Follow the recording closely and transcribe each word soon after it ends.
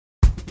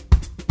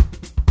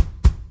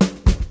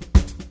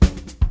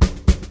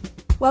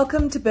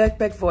Welcome to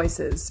Birkbeck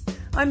Voices.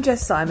 I'm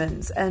Jess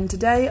Simons, and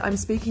today I'm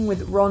speaking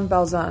with Ron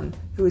Balzan,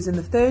 who is in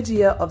the third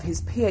year of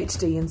his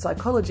PhD in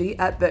psychology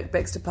at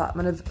Birkbeck's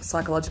Department of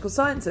Psychological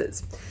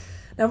Sciences.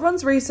 Now,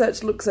 Ron's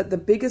research looks at the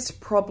biggest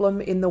problem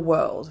in the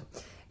world.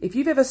 If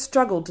you've ever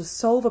struggled to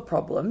solve a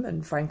problem,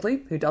 and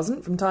frankly, who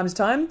doesn't from time to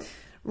time,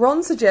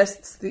 Ron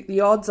suggests that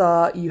the odds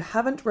are you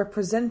haven't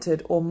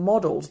represented or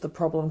modelled the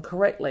problem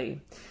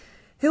correctly.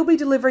 He'll be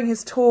delivering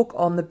his talk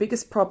on the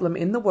biggest problem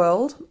in the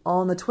world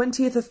on the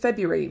 20th of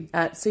February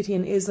at City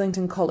and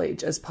Islington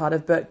College as part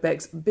of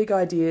Birkbeck's Big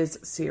Ideas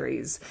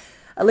series.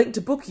 A link to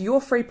book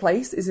your free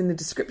place is in the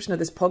description of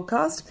this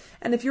podcast,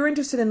 and if you're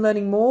interested in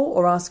learning more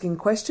or asking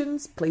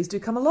questions, please do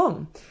come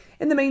along.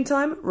 In the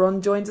meantime, Ron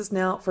joins us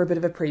now for a bit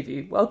of a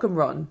preview. Welcome,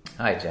 Ron.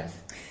 Hi, Jess.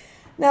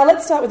 Now,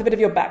 let's start with a bit of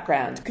your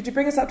background. Could you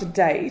bring us up to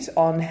date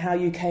on how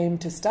you came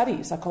to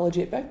study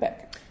psychology at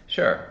Birkbeck?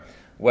 Sure.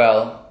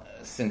 Well,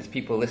 since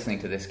people listening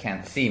to this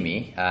can't see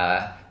me,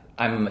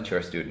 I'm a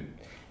mature student,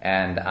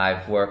 and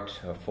I've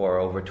worked for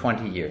over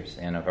 20 years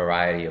in a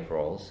variety of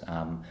roles,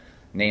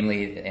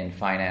 namely in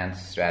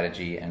finance,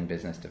 strategy, and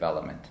business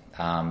development,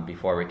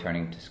 before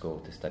returning to school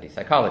to study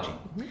psychology.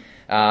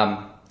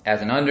 Mm-hmm.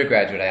 As an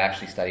undergraduate, I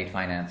actually studied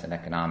finance and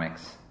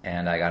economics,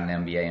 and I got an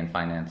MBA in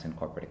finance and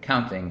corporate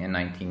accounting in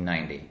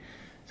 1990.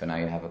 So now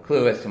you have a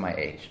clue as to my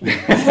age.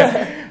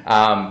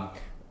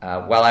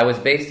 While I was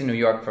based in New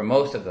York for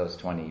most of those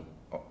 20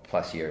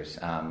 plus years,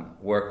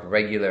 work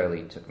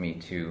regularly took me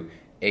to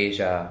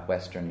Asia,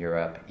 Western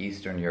Europe,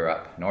 Eastern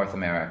Europe, North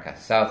America,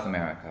 South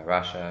America,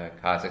 Russia,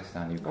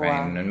 Kazakhstan,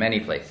 Ukraine, and many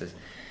places.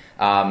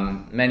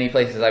 Many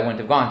places I wouldn't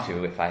have gone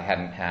to if I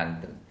hadn't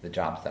had the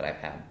jobs that I've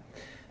had.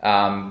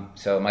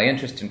 So my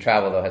interest in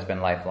travel, though, has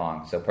been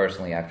lifelong. So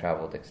personally, I've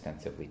traveled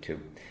extensively, too.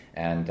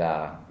 And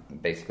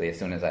basically, as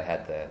soon as I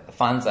had the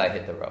funds, I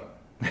hit the road.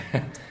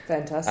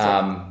 Fantastic.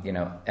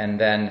 And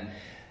then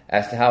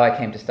as to how I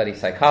came to study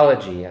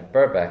psychology at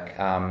Birkbeck,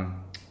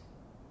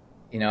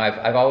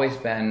 I've always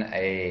been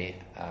a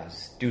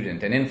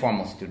student, an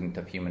informal student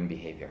of human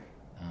behavior.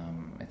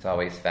 It's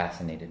always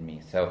fascinated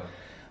me. So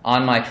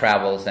on my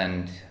travels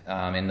and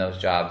in those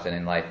jobs and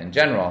in life in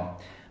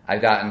general,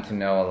 I've gotten to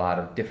know a lot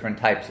of different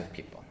types of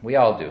people. We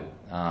all do.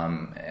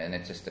 And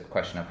it's just a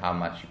question of how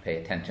much you pay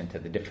attention to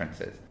the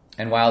differences.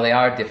 And while they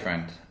are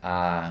different,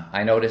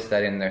 I noticed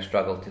that in their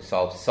struggle to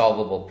solve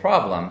solvable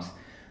problems,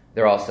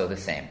 they're also the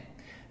same.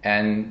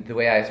 And the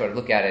way I sort of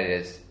look at it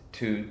is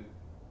to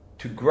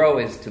grow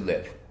is to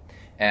live.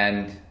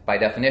 And by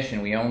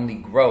definition, we only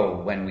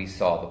grow when we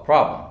solve a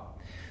problem.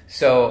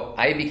 So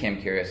I became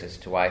curious as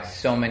to why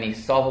so many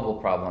solvable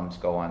problems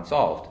go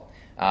unsolved,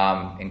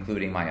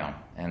 including my own.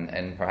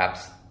 And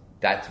perhaps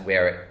that's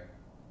where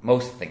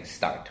most things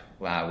start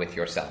with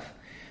yourself.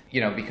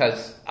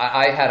 Because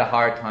I had a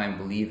hard time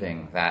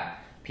believing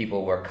that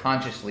people were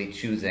consciously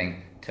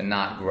choosing to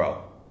not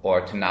grow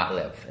or to not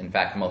live. In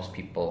fact, most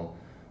people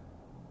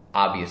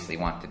obviously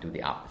want to do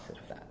the opposite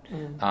of that,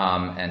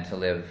 and to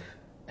live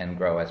and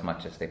grow as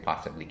much as they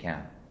possibly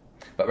can.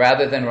 But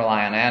rather than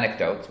rely on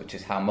anecdotes, which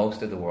is how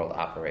most of the world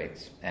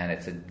operates, and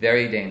it's a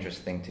very dangerous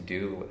thing to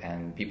do,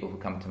 and people who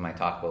come to my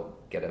talk will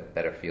get a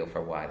better feel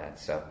for why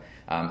that's so,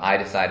 I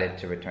decided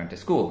to return to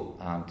school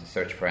to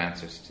search for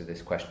answers to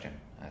this question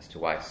as to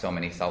why so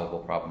many solvable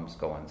problems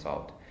go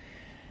unsolved.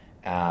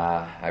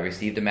 I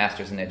received a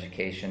master's in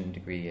education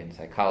degree in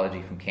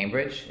psychology from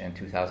Cambridge in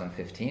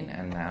 2015,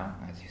 and now,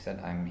 as you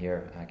said, I'm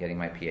here getting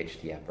my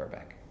PhD at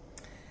Birkbeck.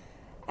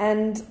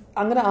 And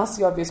I'm going to ask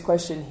the obvious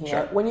question here.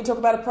 Sure. When you talk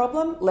about a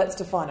problem, let's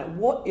define it.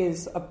 What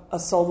is a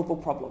solvable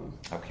problem?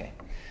 Okay.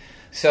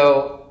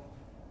 So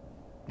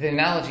the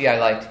analogy I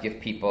like to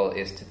give people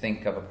is to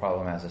think of a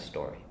problem as a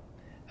story.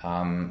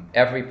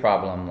 Every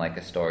problem, like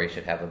a story,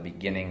 should have a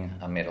beginning,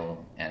 a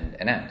middle, and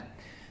an end.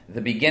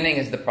 The beginning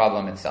is the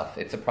problem itself.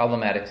 It's a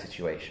problematic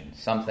situation.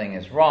 Something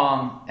is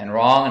wrong, and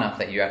wrong enough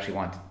that you actually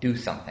want to do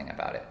something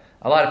about it.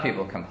 A lot of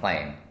people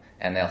complain,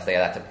 and they'll say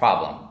that's a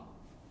problem.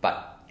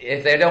 But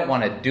if they don't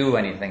want to do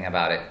anything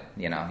about it,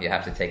 you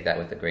have to take that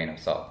with a grain of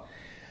salt.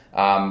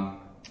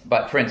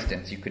 But for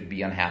instance, you could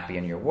be unhappy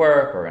in your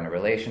work or in a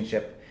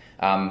relationship.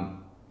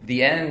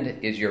 The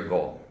end is your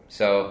goal.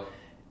 So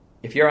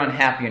if you're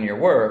unhappy in your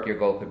work, your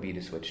goal could be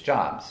to switch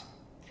jobs.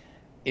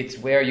 It's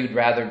where you'd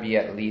rather be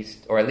at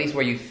least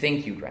where you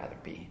think you'd rather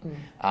be.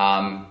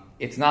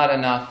 It's not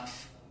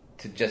enough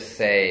to just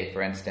say,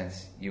 for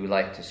instance, you would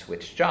like to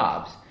switch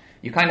jobs.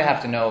 You kind of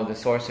have to know the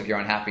source of your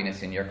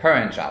unhappiness in your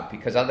current job,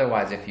 because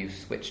otherwise if you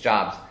switch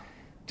jobs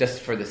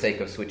just for the sake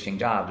of switching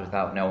jobs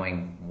without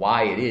knowing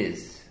why it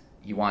is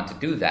you want to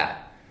do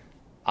that,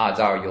 odds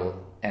are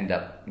you'll end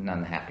up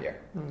none the happier.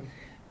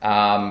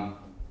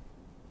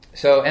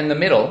 So in the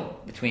middle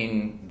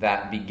between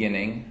that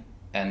beginning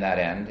and that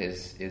end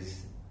is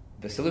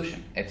the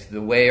solution. It's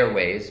the way or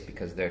ways,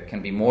 because there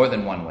can be more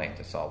than one way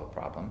to solve a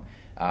problem.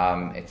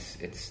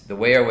 It's the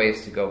way or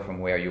ways to go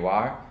from where you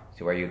are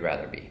to where you'd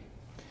rather be.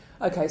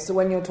 Okay, so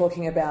when you're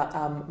talking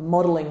about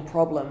modelling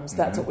problems,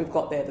 that's what we've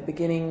got there, the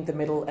beginning, the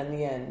middle, and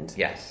the end.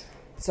 Yes.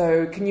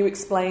 So can you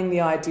explain the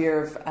idea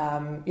of,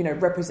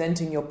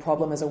 representing your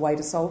problem as a way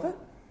to solve it?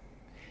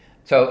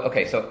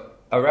 So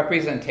a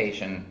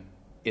representation,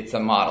 it's a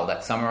model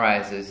that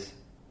summarizes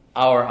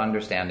our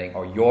understanding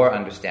or your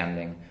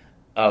understanding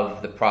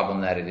of the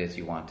problem that it is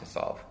you want to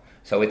solve.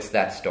 So it's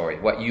that story,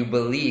 what you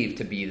believe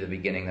to be the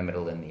beginning, the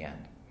middle, and the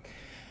end.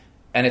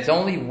 And it's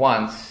only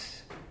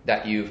once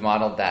that you've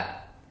modeled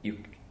that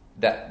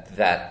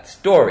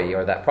story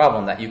or that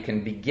problem that you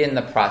can begin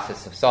the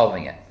process of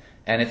solving it.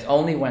 And it's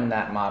only when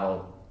that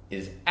model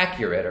is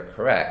accurate or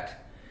correct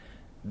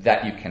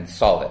that you can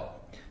solve it.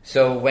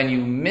 So when you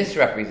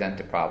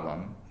misrepresent a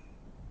problem,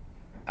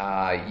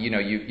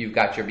 you've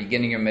got your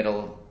beginning, your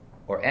middle,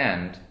 or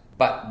end,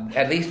 but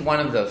at least one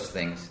of those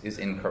things is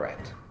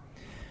incorrect.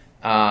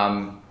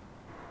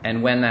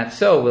 And when that's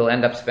so, we'll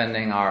end up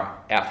spending our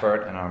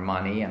effort and our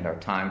money and our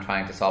time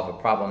trying to solve a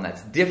problem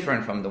that's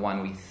different from the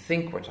one we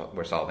think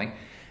we're solving.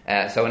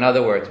 So in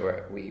other words,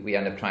 we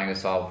end up trying to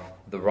solve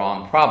the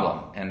wrong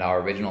problem, and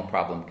our original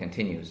problem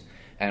continues.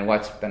 And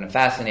what's been a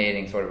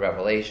fascinating sort of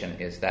revelation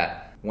is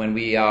that when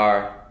we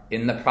are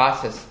in the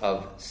process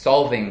of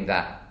solving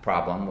that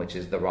problem, which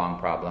is the wrong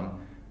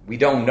problem, we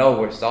don't know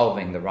we're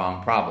solving the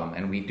wrong problem,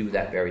 and we do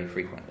that very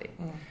frequently.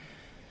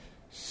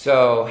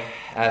 So,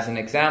 as an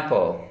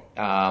example,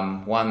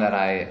 one that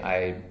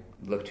I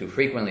look to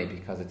frequently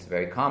because it's a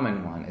very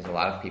common one is a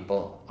lot of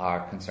people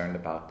are concerned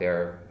about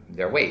their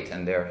weight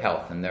and their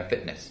health and their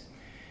fitness.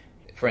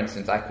 For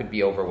instance, I could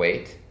be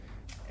overweight,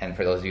 and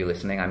for those of you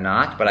listening, I'm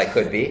not, but I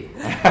could be.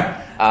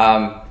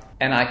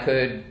 And I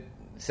could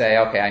say,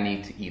 okay, I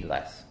need to eat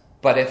less.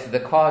 But if the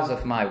cause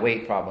of my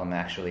weight problem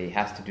actually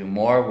has to do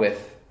more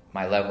with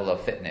my level of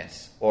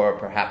fitness or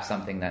perhaps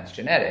something that's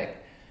genetic,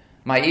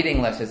 my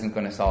eating less isn't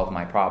going to solve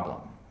my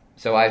problem.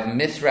 So I've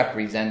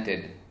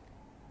misrepresented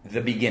the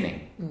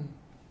beginning.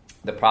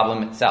 The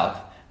problem itself,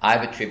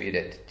 I've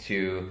attributed it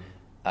to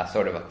a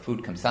sort of a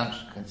food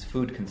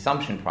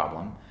consumption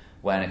problem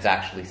when it's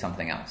actually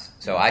something else.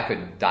 So I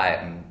could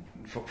diet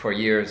for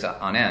years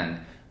on end,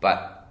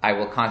 but I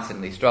will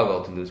constantly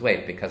struggle to lose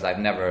weight because I've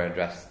never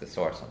addressed the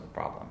source of the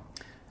problem.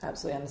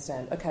 Absolutely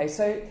understand. Okay,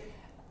 so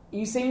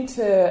you seem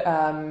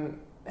to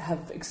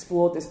have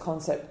explored this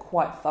concept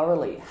quite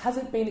thoroughly. Has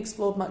it been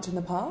explored much in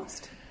the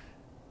past?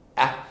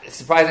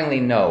 Surprisingly,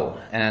 no.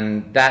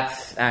 And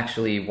that's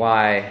actually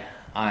why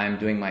I'm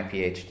doing my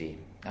PhD.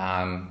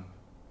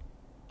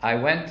 I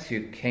went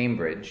to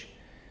Cambridge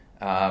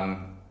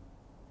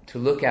to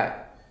look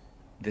at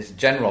this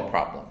general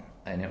problem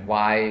and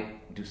why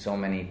do so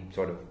many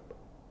sort of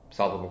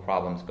solvable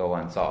problems go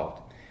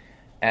unsolved.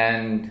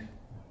 And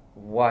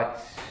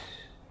what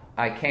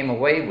I came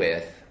away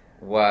with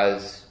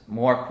was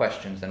more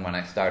questions than when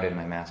I started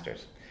my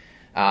master's.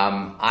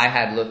 I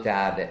had looked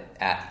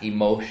at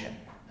emotion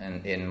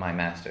in my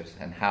master's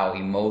and how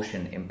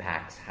emotion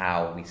impacts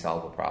how we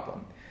solve a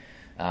problem.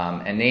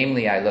 And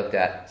namely, I looked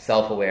at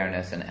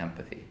self-awareness and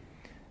empathy.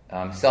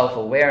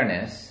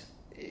 Self-awareness,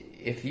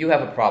 if you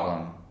have a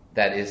problem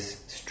that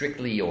is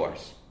strictly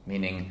yours,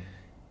 meaning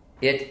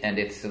it and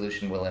its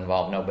solution will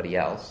involve nobody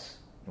else,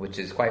 which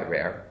is quite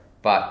rare,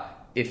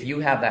 but if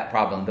you have that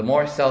problem, the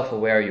more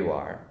self-aware you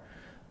are,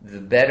 the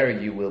better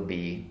you will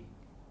be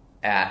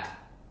at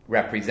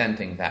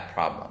representing that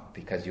problem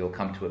because you'll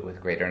come to it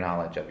with greater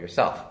knowledge of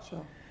yourself.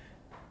 Sure.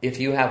 If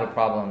you have a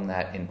problem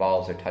that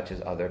involves or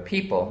touches other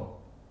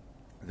people,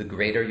 the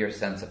greater your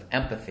sense of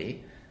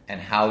empathy and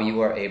how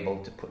you are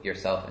able to put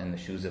yourself in the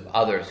shoes of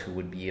others who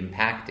would be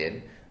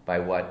impacted by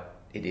what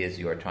it is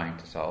you are trying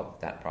to solve,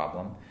 that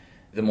problem,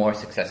 the more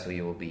successful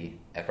you will be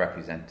at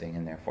representing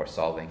and therefore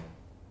solving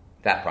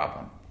that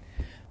problem.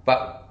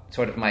 But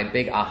sort of my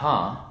big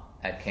aha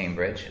at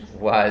Cambridge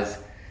was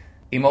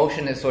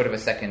emotion is sort of a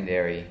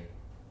secondary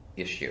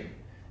issue,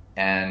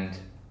 and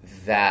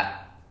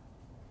that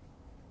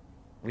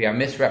we are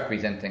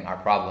misrepresenting our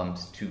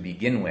problems to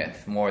begin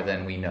with more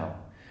than we know.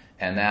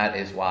 And that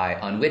is why,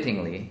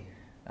 unwittingly,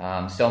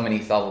 so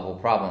many solvable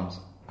problems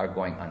are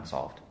going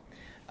unsolved.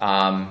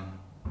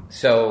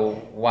 So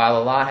while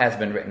a lot has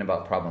been written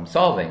about problem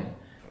solving,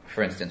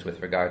 for instance,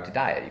 with regard to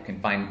diet, you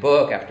can find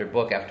book after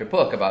book after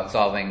book about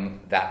solving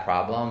that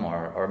problem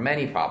or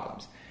many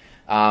problems.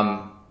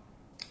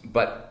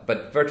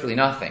 But virtually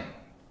nothing,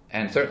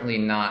 and certainly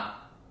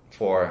not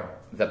for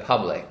the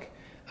public,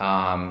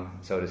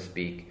 so to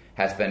speak,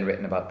 has been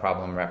written about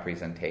problem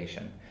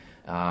representation.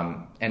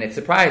 And it's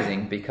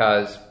surprising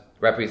because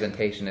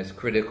representation is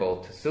critical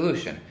to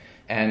solution.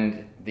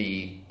 And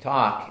the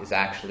talk has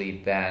actually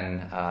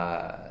been,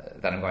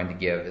 that I'm going to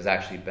give, has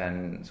actually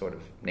been sort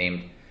of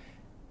named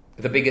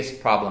the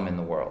biggest problem in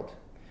the world.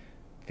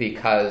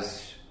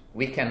 Because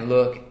we can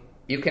look,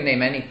 you can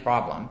name any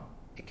problem.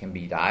 It can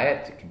be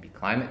diet, it can be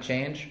climate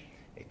change,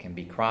 it can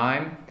be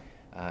crime,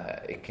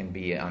 it can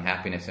be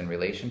unhappiness in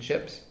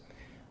relationships.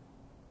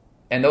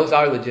 And those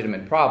are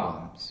legitimate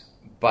problems,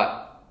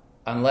 but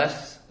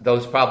unless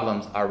those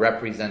problems are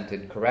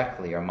represented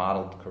correctly or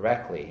modeled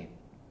correctly,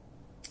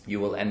 you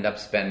will end up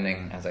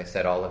spending, as I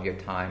said, all of your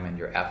time and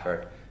your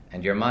effort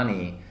and your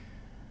money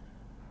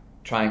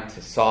trying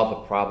to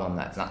solve a problem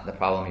that's not the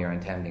problem you're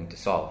intending to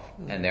solve.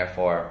 And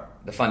therefore,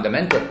 the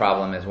fundamental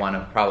problem is one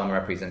of problem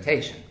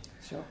representation.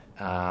 Sure.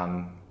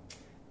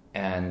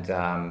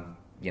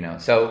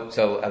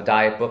 So a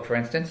diet book, for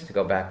instance, to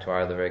go back to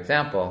our other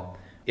example,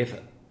 if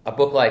a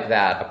book like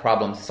that, a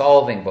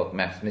problem-solving book,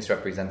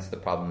 misrepresents the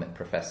problem it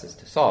professes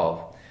to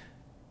solve,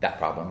 that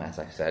problem, as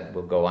I said,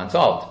 will go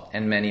unsolved.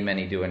 And many,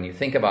 many do. And you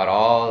think about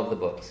all of the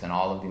books and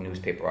all of the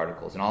newspaper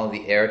articles and all of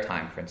the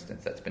airtime, for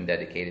instance, that's been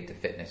dedicated to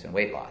fitness and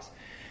weight loss.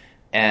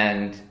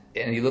 And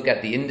you look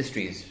at the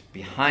industries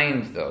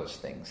behind those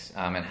things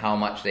and how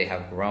much they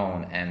have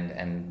grown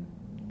and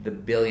the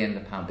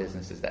billion-pound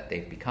businesses that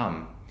they've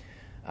become.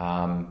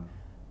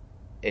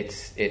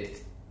 It's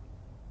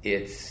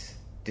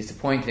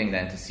disappointing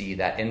then to see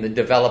that in the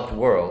developed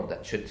world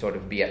that should sort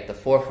of be at the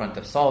forefront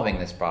of solving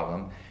this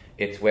problem,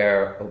 it's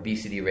where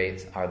obesity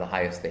rates are the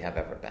highest they have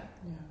ever been.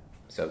 Yeah.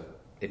 So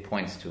it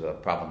points to a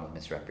problem of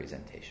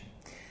misrepresentation.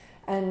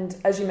 And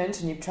as you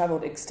mentioned, you've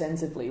travelled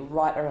extensively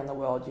right around the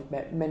world. You've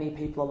met many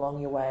people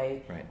along your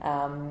way. Right.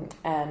 And,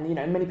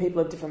 many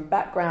people of different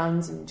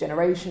backgrounds and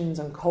generations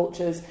and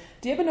cultures.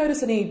 Do you ever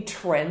notice any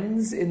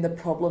trends in the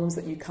problems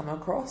that you come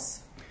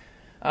across?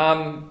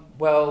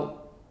 Well,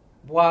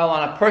 while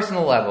on a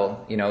personal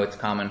level, it's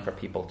common for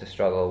people to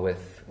struggle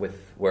with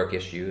work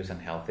issues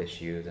and health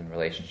issues and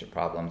relationship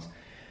problems,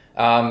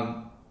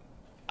 I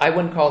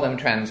wouldn't call them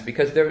trends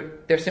because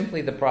they're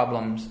simply the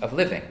problems of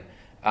living.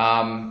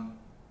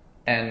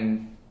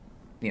 And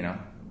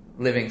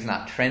living's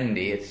not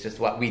trendy, it's just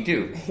what we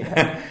do.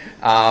 Yeah.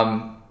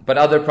 But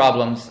other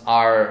problems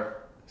are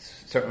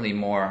certainly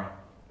more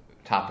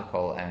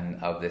topical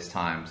and of this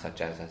time,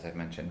 such as I've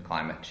mentioned,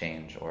 climate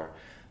change or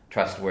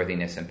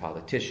trustworthiness in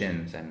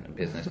politicians and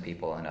business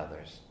people and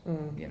others,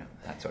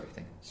 that sort of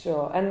thing.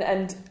 Sure.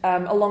 And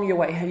along your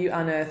way, have you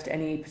unearthed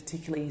any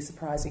particularly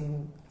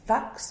surprising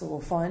facts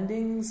or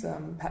findings,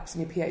 perhaps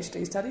in your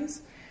PhD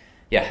studies?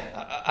 Yeah.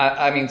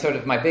 I mean, sort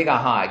of my big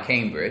aha at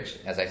Cambridge,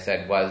 as I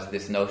said, was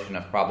this notion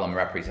of problem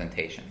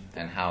representation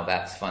and how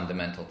that's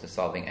fundamental to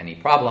solving any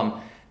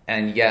problem.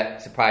 And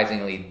yet,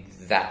 surprisingly,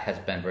 that has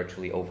been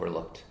virtually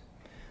overlooked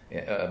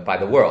by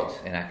the world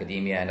in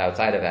academia and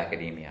outside of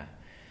academia.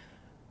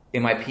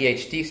 In my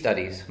PhD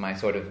studies, my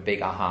sort of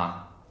big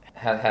aha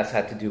has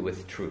had to do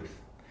with truth.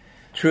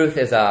 Truth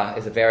is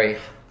a very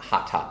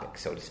hot topic,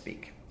 so to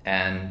speak,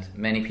 and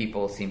many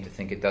people seem to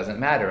think it doesn't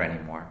matter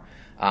anymore.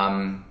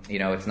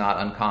 It's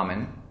not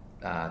uncommon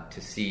to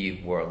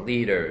see world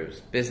leaders,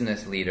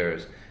 business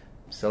leaders,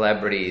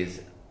 celebrities,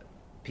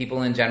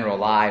 people in general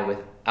lie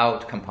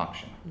without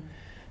compunction.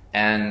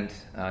 And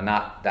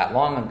not that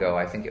long ago,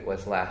 I think it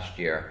was last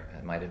year,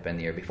 it might have been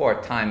the year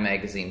before, Time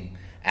magazine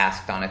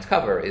asked on its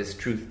cover, is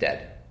truth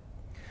dead?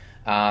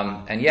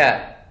 And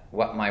yet,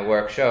 what my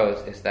work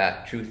shows is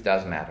that truth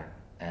does matter,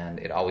 and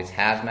it always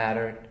has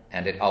mattered,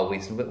 and it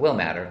always will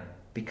matter,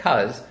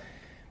 because,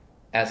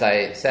 as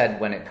I said,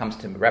 when it comes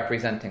to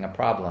representing a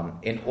problem,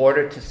 in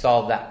order to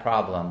solve that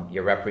problem,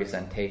 your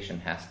representation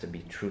has to be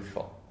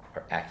truthful,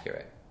 or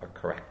accurate, or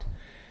correct.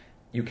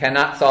 You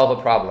cannot solve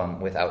a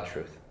problem without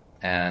truth,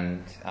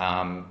 and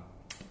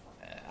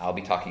I'll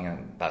be talking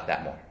about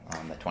that more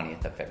on the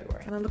 20th of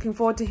February. And I'm looking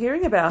forward to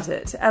hearing about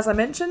it. As I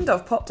mentioned,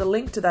 I've popped a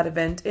link to that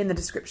event in the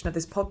description of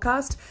this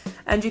podcast,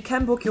 and you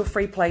can book your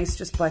free place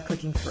just by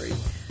clicking through.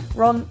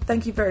 Ron,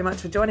 thank you very much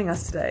for joining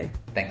us today.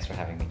 Thanks for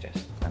having me, Jess.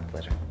 It's been a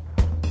pleasure.